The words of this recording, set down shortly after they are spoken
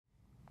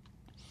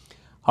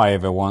Hi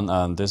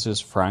everyone, this is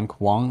Frank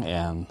Wang,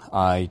 and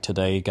I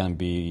today gonna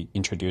be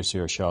introduce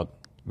you a short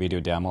video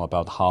demo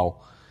about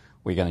how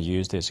we're gonna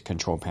use this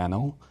control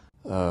panel.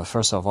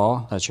 First of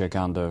all, let's check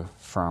on the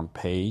front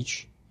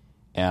page.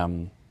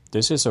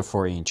 This is a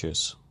 4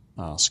 inches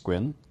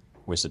screen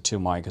with the 2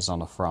 mics on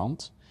the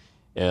front.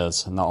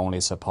 It's not only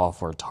support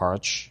for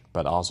touch,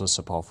 but also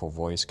support for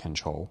voice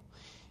control.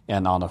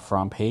 And on the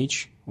front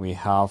page, we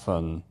have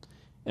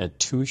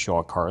 2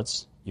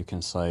 shortcuts. You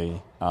can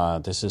say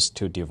this is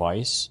to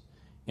device,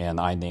 and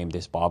I named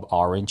this Bob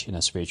Orange and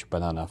a switch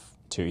banana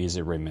to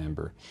easy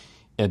remember.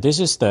 This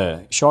is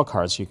the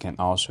shortcuts you can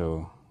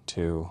also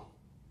to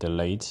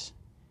delete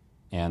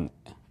and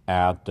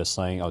add the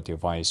thing or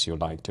device you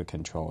like to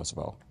control as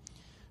well.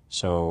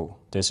 So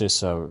this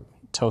is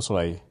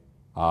totally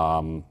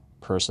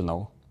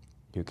personal.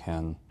 You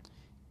can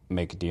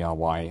make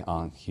DIY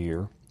on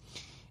here.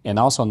 And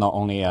also not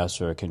only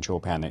as a control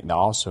panel, it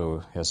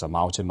also has a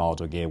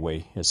multi-modal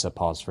gateway. It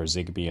supports for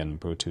Zigbee and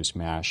Bluetooth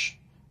Mesh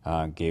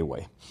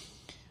gateway.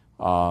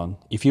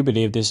 If you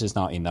believe this is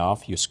not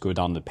enough, you scroll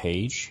down the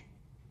page.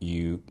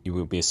 You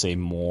will be seeing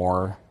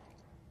more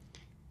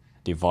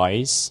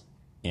device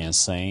and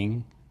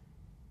saying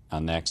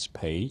on next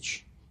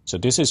page. So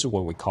this is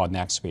what we call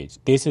next page.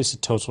 This is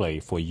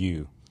totally for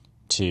you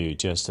to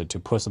just to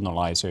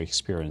personalize your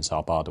experience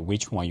about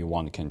which one you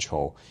want to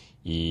control.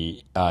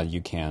 You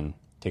can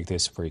take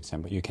this, for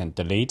example. You can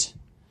delete,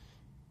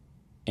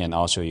 and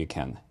also you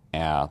can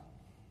add.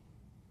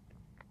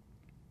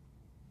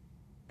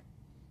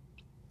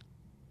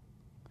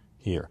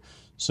 Here.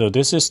 So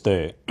this is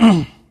the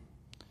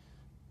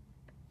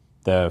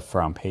the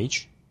front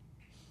page.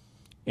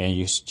 And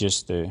you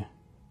just,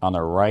 on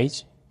the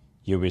right,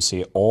 you will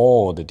see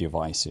all the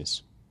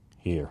devices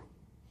here.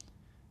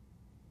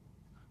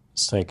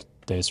 Let's take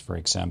this, for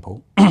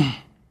example.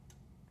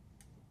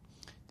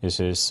 This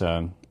is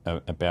a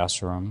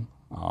bathroom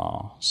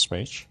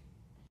switch.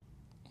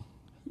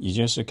 You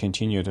just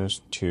continue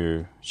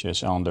to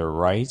just on the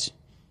right,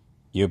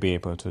 you'll be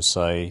able to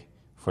say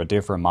for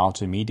different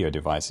multimedia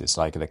devices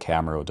like the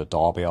camera, the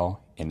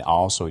doorbell, and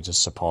also it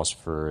just supports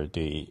for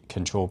the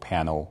control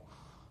panel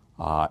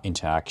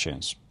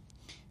interactions.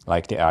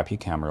 Like the IP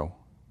camera,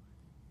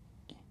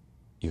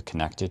 you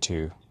connect it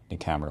to the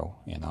camera,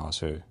 and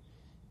also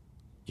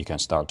you can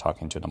start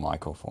talking to the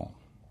microphone.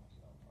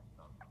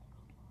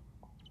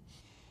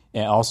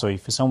 And also,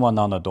 if someone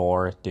on the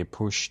door, they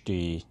push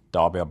the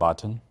doorbell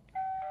button.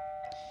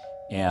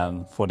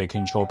 And for the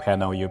control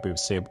panel, you'll be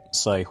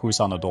say who's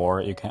on the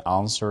door. You can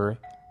answer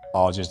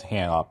or just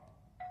hang up.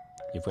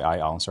 If I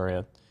answer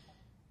it,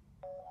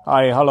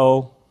 hi,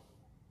 hello.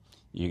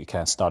 You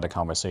can start a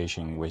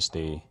conversation with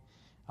the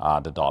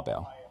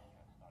doorbell.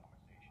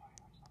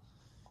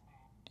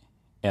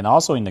 And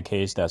also in the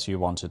case that you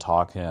want to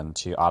talk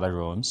into other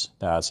rooms,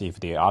 that if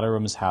the other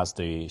rooms has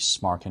the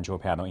smart control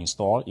panel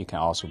installed, you can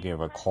also give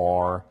a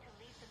call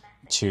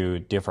to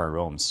different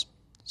rooms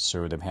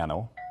through the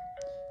panel.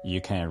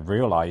 You can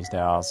realize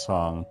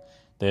that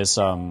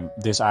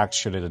there's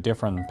actually the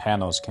different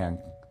panels can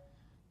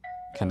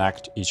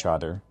connect each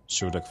other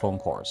through the phone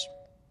calls.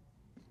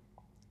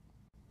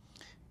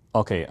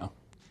 Okay,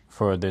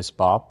 for this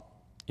bulb,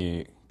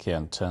 you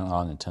can turn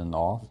on and turn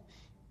off,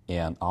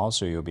 and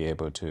also you'll be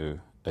able to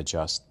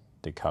adjust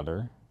the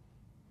color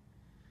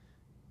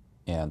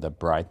and the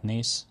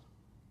brightness.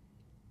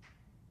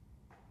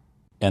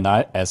 And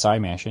as I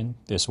mentioned,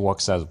 this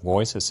works as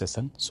voice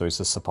assistant, so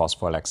it's a support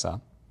for Alexa.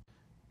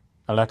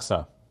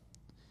 Alexa,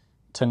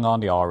 turn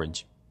on the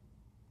orange.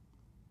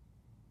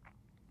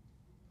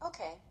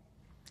 Okay.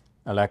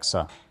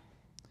 Alexa,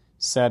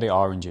 set the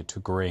orange to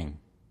green.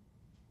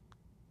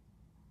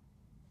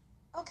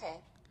 Okay.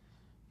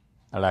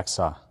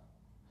 Alexa,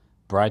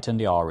 brighten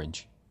the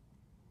orange.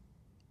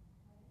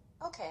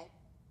 Okay.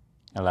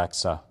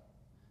 Alexa,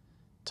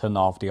 turn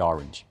off the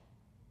orange.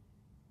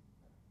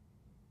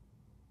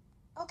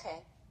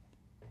 Okay.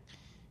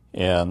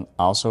 And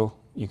also,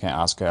 you can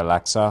ask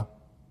Alexa,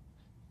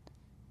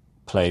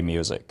 play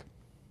music.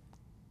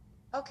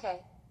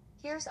 Okay.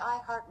 Here's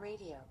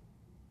iHeartRadio.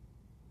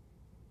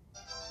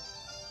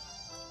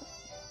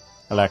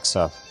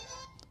 Alexa,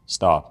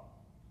 stop.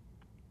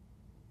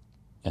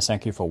 And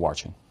thank you for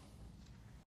watching.